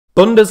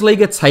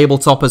Bundesliga table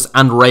toppers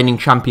and reigning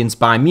champions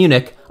Bayern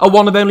Munich are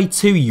one of only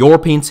 2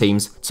 European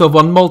teams to have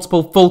won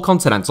multiple full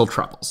continental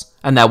trebles,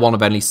 and they're one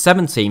of only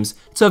 7 teams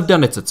to have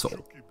done it at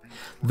all.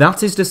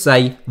 That is to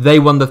say, they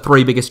won the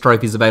 3 biggest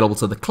trophies available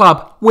to the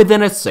club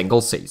within a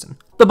single season: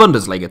 the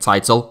Bundesliga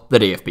title, the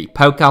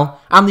DFB-Pokal,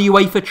 and the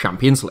UEFA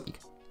Champions League.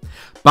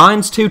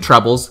 Bayern's 2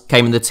 trebles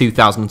came in the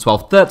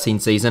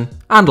 2012-13 season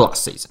and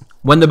last season,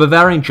 when the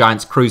Bavarian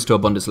Giants cruised to a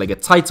Bundesliga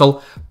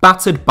title,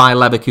 battered Bayer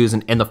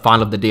Leverkusen in the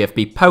final of the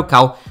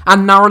DFB-Pokal,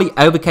 and narrowly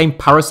overcame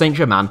Paris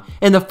Saint-Germain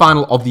in the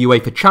final of the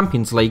UEFA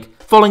Champions League,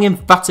 following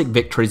emphatic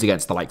victories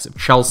against the likes of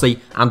Chelsea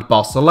and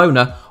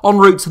Barcelona en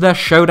route to their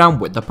showdown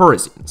with the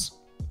Parisians.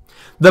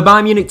 The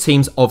Bayern Munich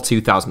teams of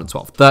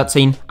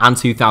 2012-13 and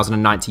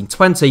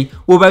 2019-20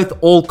 were both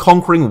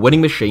all-conquering winning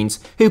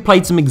machines who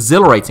played some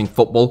exhilarating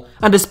football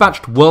and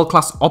dispatched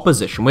world-class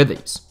opposition with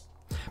ease.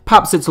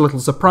 Perhaps it's a little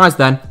surprise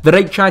then that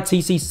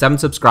HITC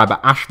Sevens subscriber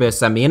Ashvir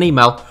sent me an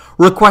email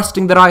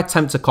requesting that I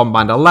attempt a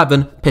combined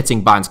 11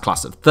 pitting Bayern's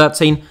class of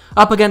 13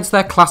 up against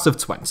their class of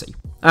 20.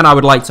 And I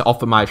would like to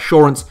offer my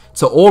assurance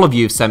to all of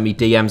you who send me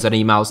DMs and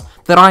emails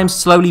that I am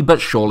slowly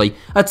but surely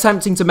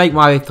attempting to make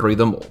my way through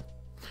them all.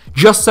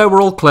 Just so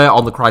we're all clear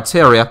on the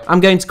criteria, I'm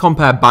going to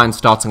compare Bayern's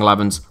starting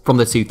 11s from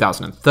the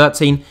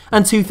 2013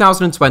 and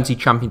 2020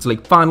 Champions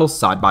League finals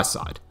side by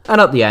side, and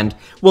at the end,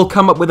 we'll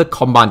come up with a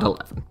combined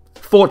 11.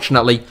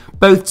 Fortunately,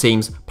 both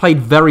teams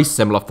played very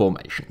similar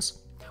formations.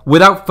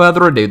 Without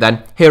further ado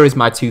then, here is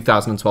my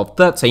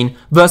 2012-13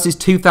 versus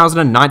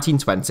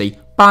 2019-20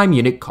 Bayern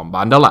Munich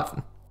combined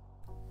 11.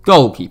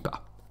 Goalkeeper: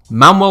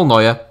 Manuel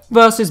Neuer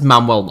versus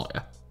Manuel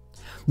Neuer.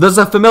 There's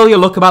a familiar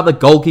look about the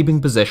goalkeeping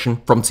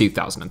position from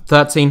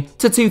 2013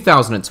 to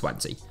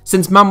 2020,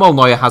 since Manuel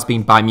Neuer has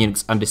been Bayern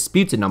Munich's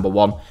undisputed number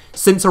 1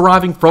 since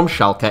arriving from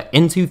Schalke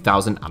in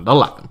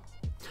 2011.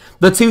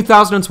 The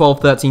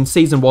 2012-13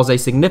 season was a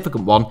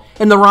significant one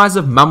in the rise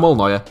of Manuel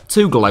Neuer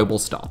to global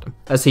stardom,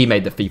 as he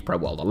made the FIFA Pro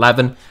World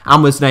 11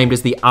 and was named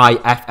as the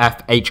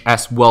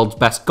IFFHS World's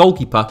Best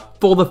Goalkeeper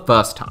for the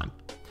first time.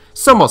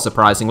 Somewhat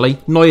surprisingly,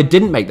 Neuer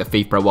didn't make the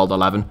FIFA Pro World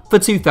 11 for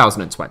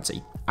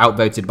 2020,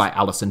 outvoted by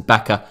Alisson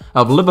Becker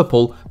of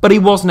Liverpool, but he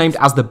was named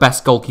as the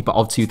best goalkeeper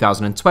of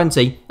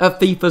 2020 at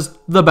FIFA's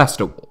The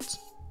Best Awards.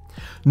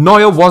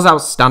 Neuer was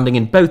outstanding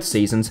in both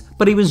seasons,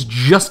 but he was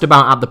just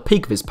about at the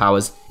peak of his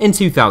powers in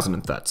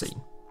 2013.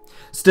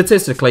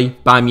 Statistically,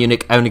 Bayern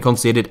Munich only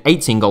conceded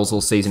 18 goals all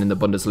season in the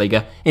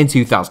Bundesliga in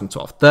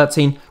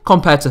 2012-13,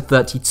 compared to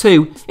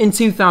 32 in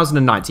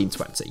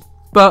 2019-20.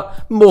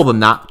 But more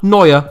than that,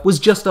 Neuer was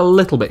just a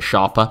little bit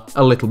sharper,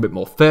 a little bit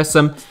more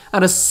fearsome,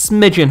 and a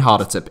smidgen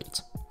harder to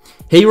beat.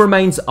 He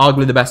remains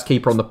arguably the best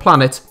keeper on the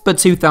planet, but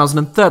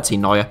 2013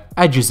 Neuer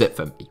edges it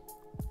for me.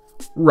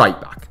 Right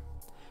back: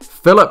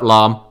 Philipp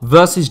Lahm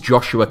versus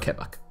Joshua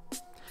Kimmich.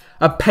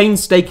 A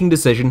painstaking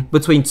decision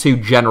between 2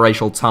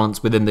 generational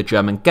talents within the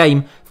German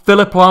game,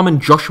 Philipp Lahm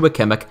and Joshua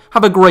Kimmich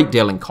have a great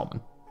deal in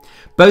common.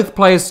 Both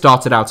players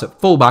started out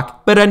at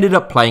fullback but ended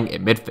up playing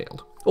in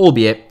midfield,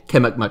 albeit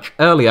Kimmich much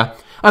earlier,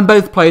 and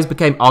both players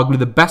became arguably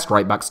the best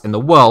right backs in the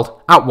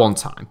world at one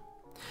time.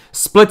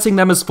 Splitting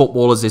them as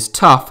footballers is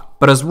tough,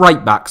 but as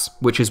right backs,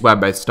 which is where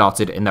both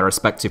started in their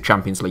respective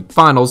Champions League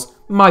finals,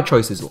 my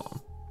choice is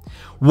Lahm.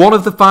 One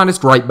of the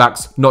finest right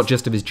backs, not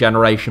just of his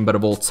generation but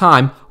of all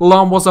time,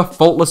 Lahm was a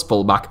faultless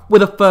fullback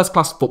with a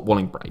first-class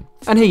footballing brain,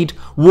 and he'd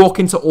walk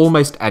into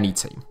almost any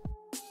team.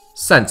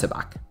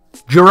 Centre-back: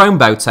 Jerome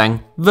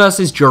Boateng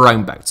versus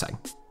Jerome Boateng.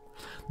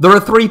 There are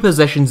 3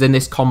 positions in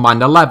this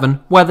combined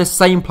 11 where the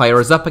same player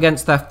is up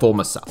against their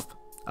former self.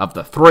 Of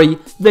the 3,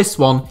 this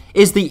one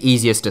is the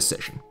easiest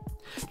decision.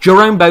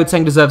 Jerome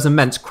Boateng deserves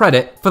immense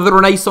credit for the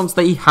renaissance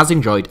that he has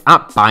enjoyed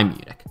at Bayern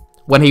Munich.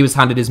 When he was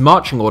handed his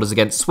marching orders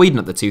against Sweden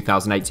at the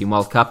 2018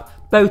 World Cup,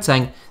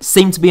 Boateng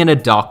seemed to be in a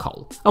dark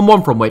hole, and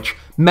one from which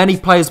many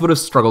players would have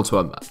struggled to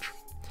emerge.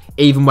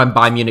 Even when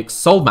Bayern Munich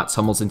sold Mats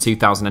Hummels in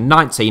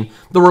 2019,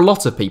 there were a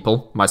lot of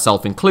people,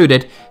 myself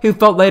included, who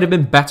felt they'd have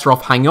been better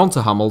off hanging on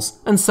to Hummels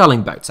and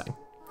selling Boateng.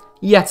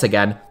 Yet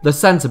again, the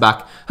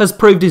centre-back has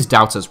proved his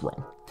doubters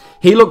wrong.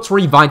 He looked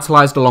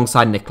revitalised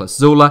alongside Niklas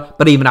Süle,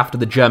 but even after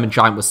the German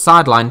giant was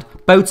sidelined,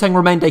 Boateng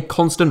remained a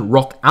constant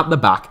rock at the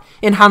back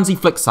in Hansi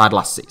Flick's side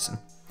last season.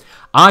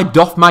 I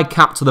doff my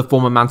cap to the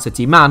former Man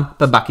City man,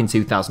 but back in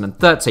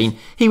 2013,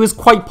 he was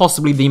quite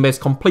possibly the most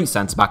complete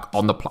centre-back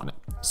on the planet.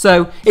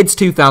 So, it's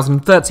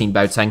 2013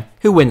 Boateng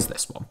who wins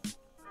this one.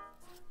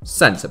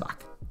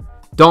 Centre-back: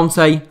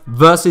 Dante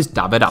versus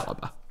David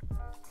Alaba.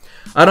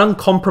 An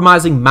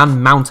uncompromising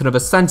man-mountain of a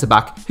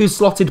centre-back who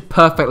slotted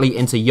perfectly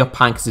into Jupp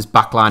Heynckes'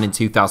 backline in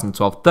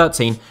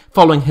 2012-13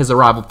 following his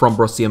arrival from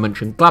Borussia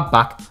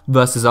Mönchengladbach,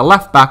 versus a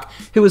left-back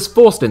who was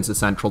forced into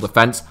central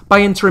defence by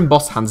interim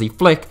boss Hansi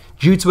Flick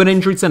due to an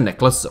injury to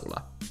Niklas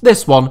Süle.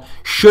 This one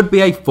should be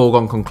a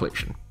foregone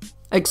conclusion.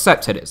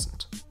 Except it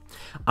isn't.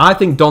 I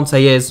think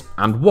Dante is,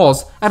 and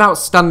was, an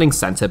outstanding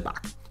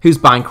centre-back, whose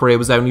Bayern career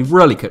was only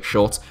really cut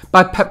short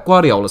by Pep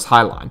Guardiola's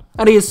high line,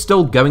 and he is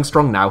still going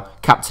strong now,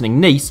 captaining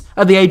Nice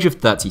at the age of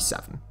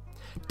 37.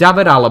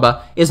 David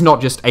Alaba is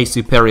not just a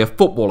superior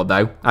footballer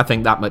though, I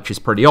think that much is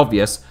pretty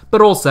obvious,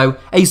 but also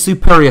a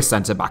superior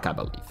centre-back I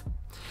believe.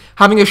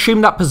 Having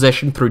assumed that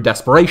position through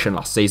desperation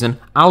last season,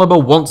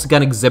 Alaba once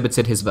again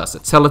exhibited his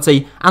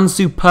versatility and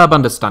superb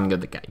understanding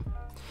of the game.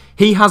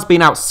 He has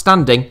been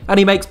outstanding and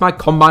he makes my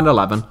Combined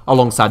 11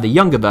 alongside the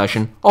younger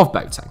version of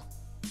Boateng.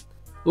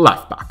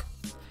 Left back.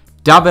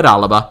 David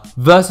Alaba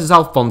versus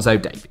Alphonso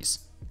Davies.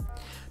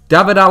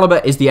 David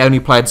Alaba is the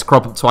only player to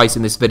crop up twice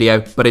in this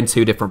video, but in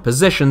two different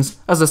positions,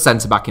 as a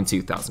centre-back in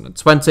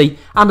 2020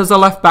 and as a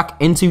left-back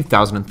in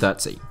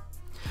 2013.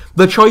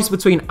 The choice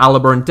between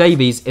Alaba and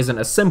Davies isn't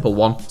a simple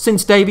one,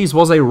 since Davies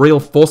was a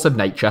real force of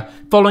nature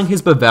following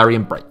his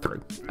Bavarian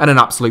breakthrough, and an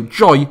absolute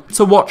joy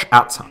to watch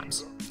at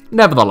times.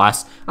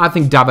 Nevertheless, I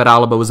think David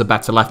Alaba was a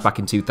better left-back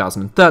in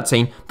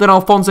 2013 than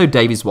Alphonso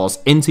Davies was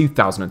in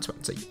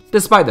 2020,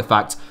 despite the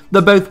fact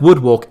that both would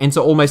walk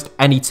into almost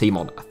any team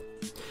on earth.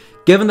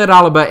 Given that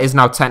Alaba is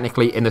now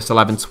technically in this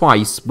 11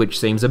 twice, which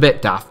seems a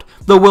bit daft,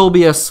 there will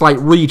be a slight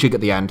rejig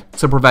at the end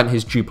to prevent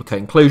his duplicate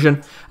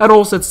inclusion, and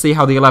also to see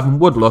how the 11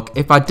 would look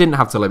if I didn't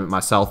have to limit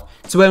myself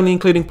to only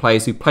including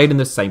players who played in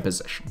the same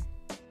position.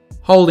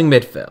 Holding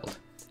midfield.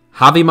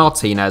 Javi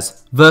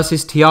Martinez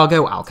versus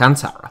Thiago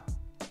Alcantara.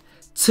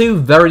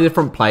 Two very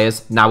different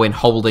players now in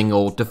holding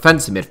or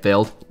defensive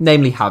midfield,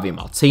 namely Javi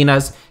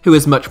Martinez, who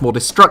is much more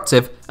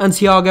destructive, and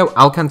Thiago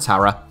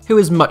Alcantara, who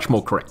is much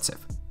more creative.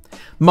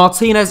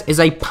 Martinez is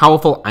a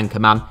powerful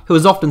anchorman who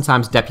is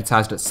oftentimes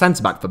deputised at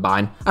centre-back for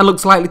Bayern and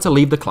looks likely to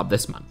leave the club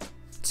this month.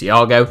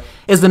 Thiago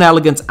is an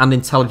elegant and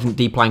intelligent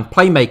deep-lying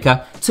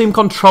playmaker to whom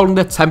controlling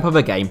the tempo of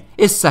a game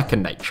is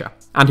second nature,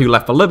 and who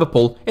left for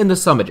Liverpool in the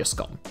summer just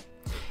gone.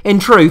 In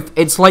truth,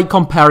 it's like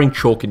comparing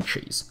chalk and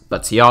cheese,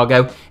 but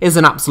Thiago is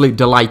an absolute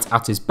delight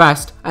at his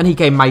best, and he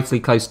came mightily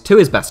close to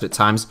his best at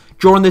times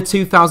during the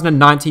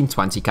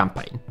 2019-20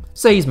 campaign,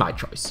 so he's my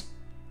choice.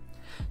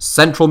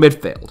 Central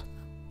midfield.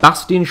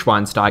 Bastian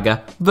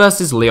Schweinsteiger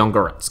versus Leon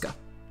Goretzka.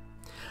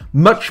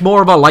 Much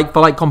more of a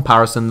like-for-like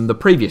comparison than the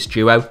previous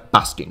duo,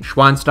 Bastian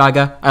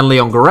Schweinsteiger and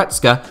Leon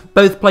Goretzka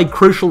both played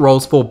crucial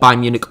roles for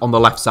Bayern Munich on the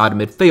left side of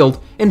midfield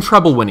in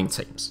treble-winning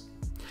teams.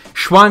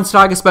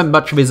 Schweinsteiger spent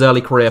much of his early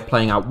career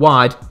playing out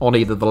wide, on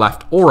either the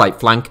left or right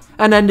flank,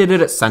 and ended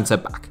it at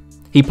centre-back.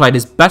 He played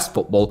his best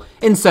football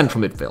in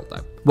central midfield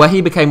though, where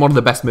he became one of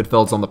the best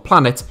midfielders on the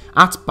planet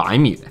at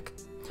Bayern Munich.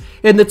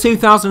 In the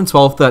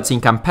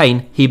 2012-13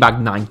 campaign, he bagged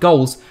 9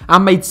 goals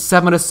and made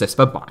 7 assists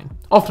for Bayern,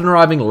 often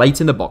arriving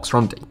late in the box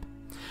from deep.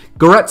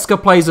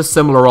 Goretzka plays a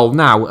similar role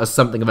now as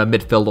something of a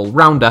midfield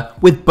all-rounder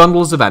with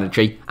bundles of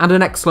energy and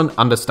an excellent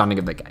understanding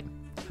of the game.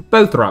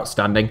 Both are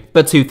outstanding,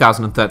 but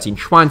 2013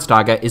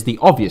 Schweinsteiger is the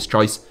obvious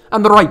choice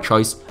and the right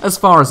choice as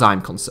far as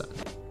I'm concerned.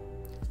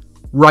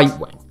 Right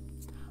wing.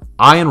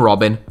 Arjen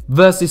Robben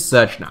versus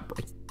Serge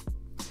Gnabry.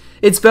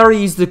 It's very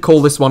easy to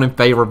call this one in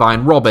favour of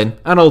Arjen Robben,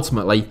 and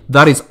ultimately,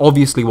 that is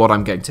obviously what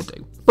I'm going to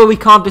do. But we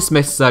can't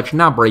dismiss Serge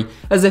Gnabry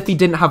as if he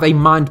didn't have a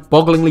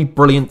mind-bogglingly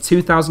brilliant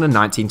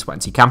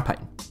 2019-20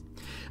 campaign.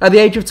 At the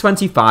age of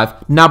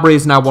 25, Gnabry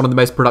is now one of the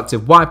most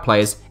productive wide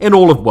players in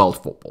all of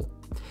world football.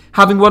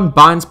 Having won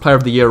Bayern's Player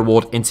of the Year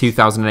award in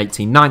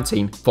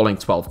 2018-19, following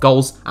 12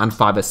 goals and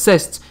 5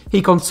 assists,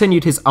 he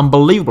continued his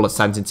unbelievable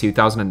ascent in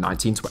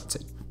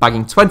 2019-20,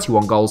 bagging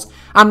 21 goals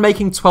and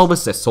making 12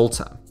 assists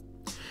all-term.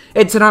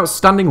 It's an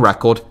outstanding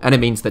record, and it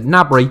means that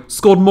Gnabry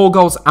scored more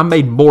goals and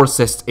made more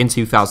assists in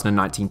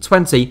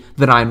 2019-20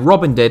 than Arjen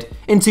Robben did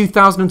in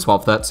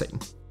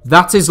 2012-13.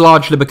 That is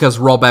largely because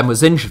Robben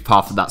was injured for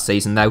half of that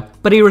season though,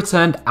 but he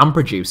returned and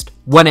produced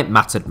when it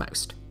mattered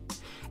most.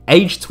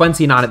 Aged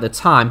 29 at the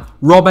time,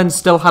 Robben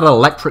still had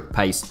electric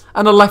pace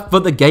and a left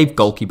foot that gave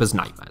goalkeepers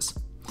nightmares.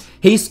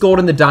 He scored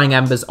in the dying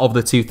embers of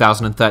the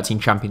 2013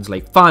 Champions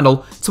League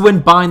final to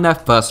win Bayern their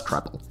first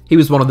treble. He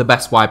was one of the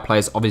best wide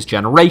players of his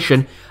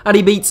generation, and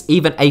he beats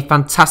even a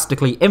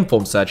fantastically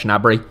informed Serge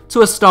Gnabry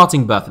to a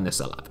starting berth in this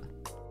 11.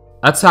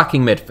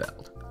 Attacking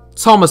midfield.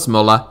 Thomas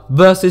Muller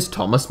versus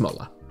Thomas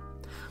Muller.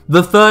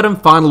 The third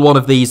and final one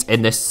of these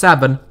in this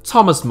 7,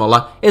 Thomas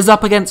Muller, is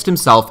up against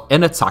himself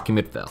in attacking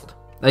midfield.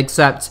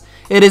 Except,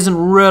 it isn't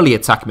really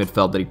attacking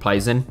midfield that he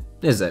plays in,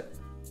 is it?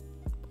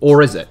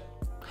 Or is it?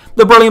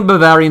 The brilliant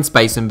Bavarian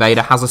space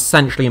invader has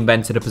essentially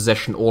invented a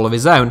position all of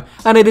his own,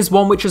 and it is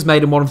one which has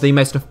made him one of the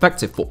most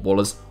effective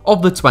footballers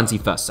of the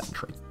 21st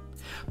century.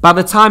 By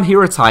the time he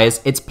retires,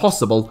 it's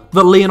possible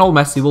that Lionel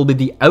Messi will be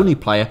the only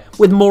player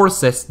with more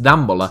assists than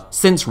Muller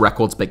since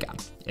records began,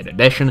 in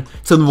addition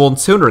to the more than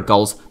 200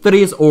 goals that he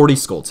has already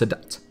scored to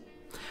date.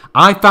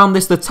 I found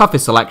this the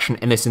toughest selection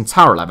in this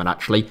entire 11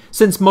 actually,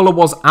 since Muller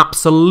was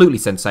absolutely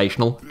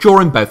sensational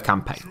during both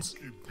campaigns.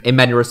 In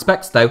many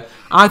respects though,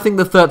 I think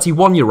the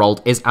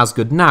 31-year-old is as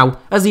good now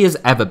as he has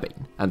ever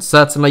been, and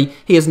certainly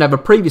he has never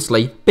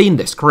previously been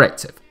this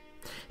creative.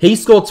 He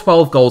scored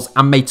 12 goals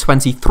and made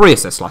 23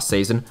 assists last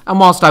season, and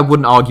whilst I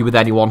wouldn't argue with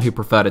anyone who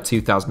preferred a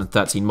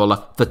 2013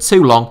 Muller for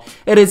too long,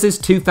 it is his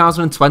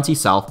 2020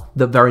 self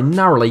that very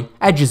narrowly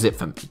edges it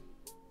for me.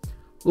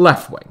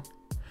 Left wing.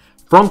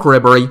 Franck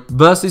Ribéry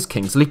versus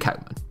Kingsley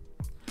Coman.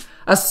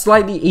 A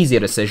slightly easier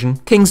decision,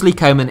 Kingsley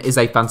Coman is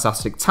a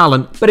fantastic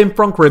talent, but in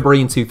Franck Ribéry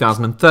in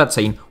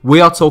 2013,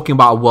 we are talking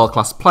about a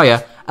world-class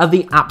player at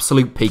the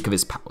absolute peak of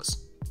his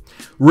powers.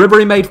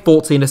 Ribéry made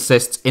 14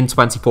 assists in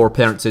 24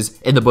 appearances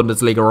in the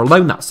Bundesliga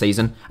alone that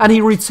season, and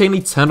he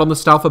routinely turned on the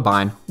style for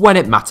Bayern when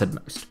it mattered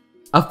most.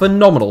 A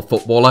phenomenal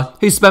footballer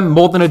who spent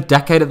more than a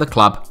decade at the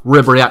club,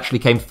 Ribéry actually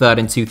came third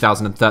in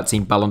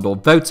 2013 Ballon d'Or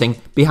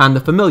voting behind the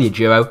familiar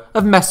duo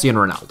of Messi and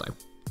Ronaldo.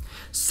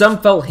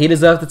 Some felt he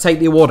deserved to take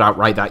the award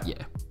outright that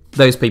year.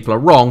 Those people are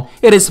wrong,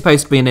 it is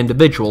supposed to be an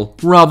individual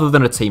rather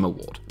than a team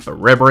award. But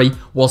Ribéry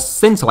was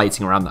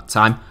scintillating around that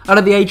time, and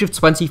at the age of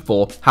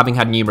 24, having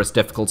had numerous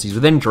difficulties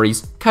with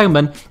injuries,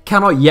 Coman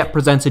cannot yet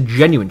present a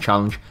genuine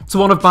challenge to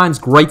one of Bayern's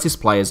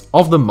greatest players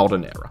of the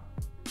modern era.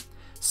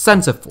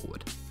 Centre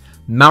forward,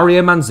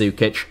 Mario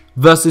Mandzukic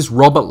versus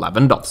Robert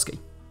Lewandowski.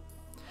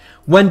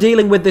 When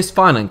dealing with this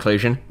final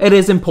inclusion, it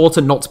is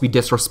important not to be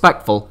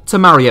disrespectful to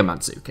Mario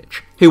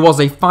Mandzukic, who was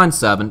a fine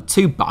servant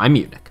to Bayern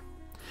Munich.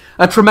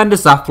 A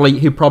tremendous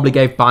athlete who probably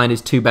gave Bayern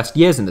his two best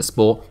years in the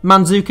sport,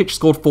 Mandzukic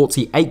scored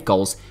 48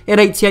 goals in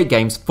 88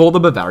 games for the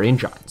Bavarian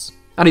Giants,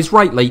 and is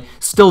rightly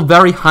still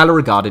very highly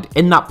regarded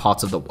in that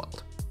part of the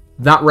world.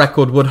 That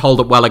record would hold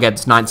up well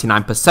against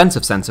 99%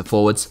 of centre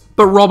forwards,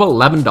 but Robert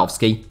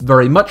Lewandowski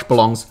very much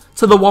belongs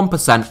to the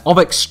 1% of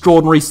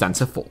extraordinary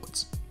centre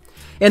forwards.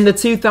 In the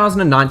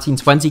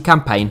 2019-20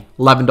 campaign,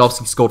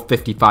 Lewandowski scored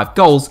 55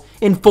 goals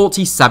in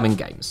 47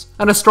 games,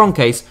 and a strong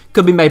case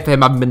could be made for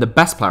him having been the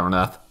best player on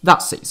earth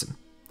that season.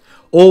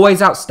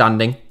 Always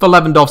outstanding, for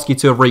Lewandowski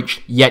to have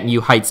reached yet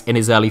new heights in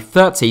his early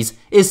 30s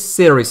is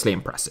seriously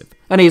impressive,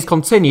 and he has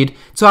continued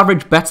to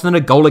average better than a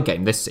goal a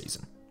game this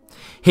season.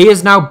 He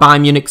is now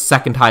Bayern Munich's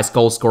second highest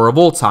goal scorer of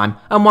all time,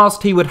 and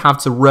whilst he would have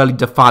to really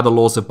defy the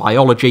laws of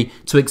biology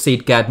to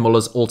exceed Gerd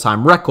Muller's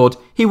all-time record,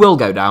 he will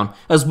go down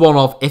as one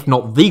of, if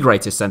not the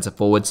greatest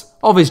centre-forwards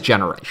of his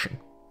generation.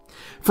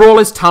 For all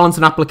his talent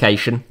and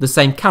application, the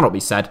same cannot be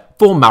said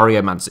for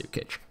Mario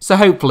Mandzukic, so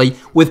hopefully,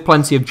 with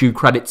plenty of due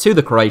credit to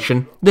the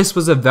Croatian, this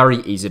was a very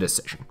easy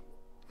decision.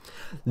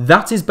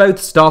 That is both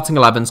starting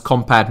 11s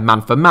compared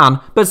man for man,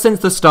 but since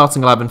the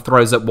starting 11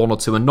 throws up one or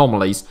two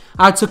anomalies,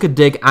 I took a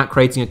dig at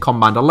creating a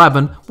combined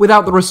 11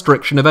 without the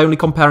restriction of only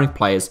comparing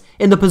players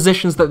in the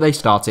positions that they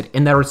started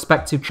in their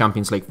respective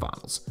Champions League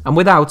finals, and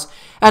without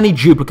any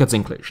duplicate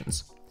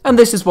inclusions. And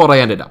this is what I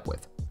ended up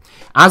with.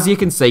 As you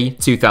can see,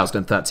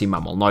 2013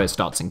 Manuel Neuer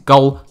starts in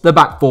goal, the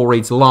back four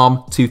reads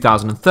Lahm,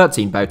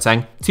 2013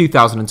 Boateng,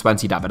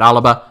 2020 David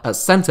Alaba at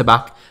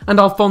centre-back, and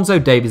Alphonso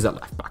Davies at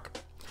left-back.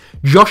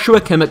 Joshua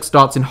Kimmich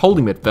starts in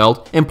holding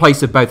midfield in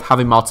place of both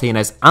Javi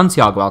Martinez and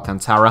Thiago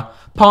Alcantara,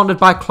 partnered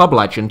by club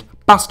legend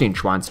Bastian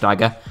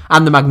Schweinsteiger,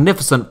 and the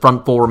magnificent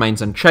front four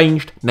remains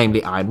unchanged,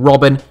 namely Arjen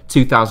Robben,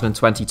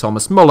 2020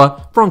 Thomas Muller,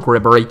 Franck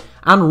Ribéry,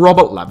 and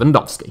Robert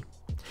Lewandowski.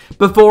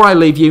 Before I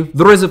leave you,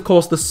 there is of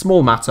course the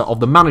small matter of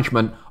the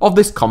management of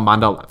this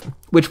combined 11,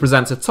 which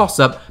presents a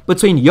toss-up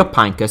between Jupp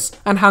Heynckes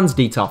and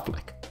Hans-Dieter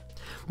Flick.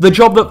 The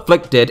job that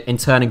Flick did in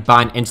turning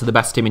Bayern into the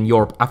best team in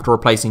Europe after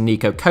replacing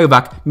Niko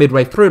Kovac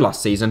midway through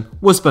last season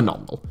was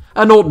phenomenal,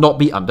 and ought not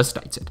be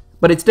understated,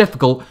 but it's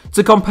difficult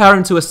to compare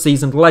him to a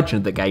seasoned legend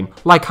of the game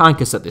like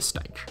Heynckes at this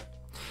stage.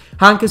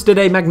 Heynckes did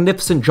a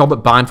magnificent job at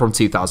Bayern from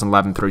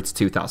 2011 through to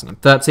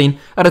 2013,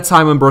 at a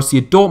time when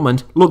Borussia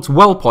Dortmund looked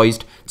well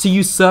poised to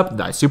usurp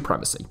their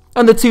supremacy,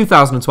 and the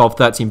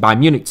 2012-13 Bayern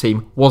Munich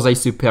team was a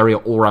superior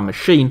all-round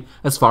machine,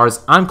 as far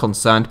as I'm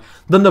concerned,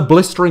 than the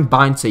blistering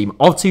Bayern team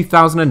of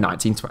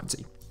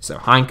 2019-20. So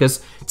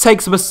Heynckes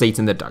takes up a seat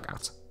in the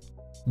dugout.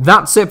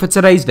 That's it for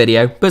today's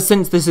video, but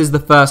since this is the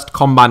first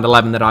Combined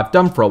 11 that I've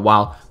done for a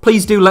while,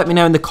 please do let me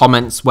know in the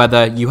comments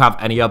whether you have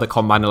any other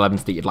Combined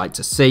 11s that you'd like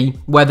to see,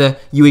 whether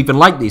you even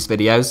like these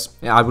videos.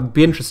 I would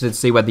be interested to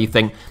see whether you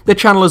think the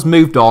channel has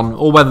moved on,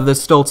 or whether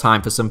there's still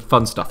time for some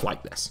fun stuff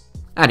like this.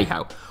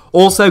 Anyhow,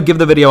 also give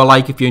the video a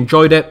like if you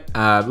enjoyed it,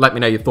 let me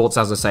know your thoughts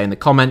as I say in the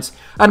comments,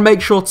 and make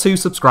sure to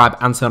subscribe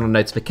and turn on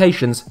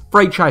notifications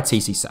for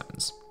HITC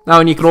Sevens. Now,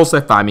 and you can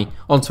also find me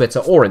on Twitter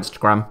or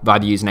Instagram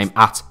via the username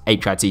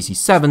 @HITC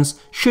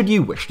Sevens should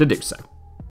you wish to do so.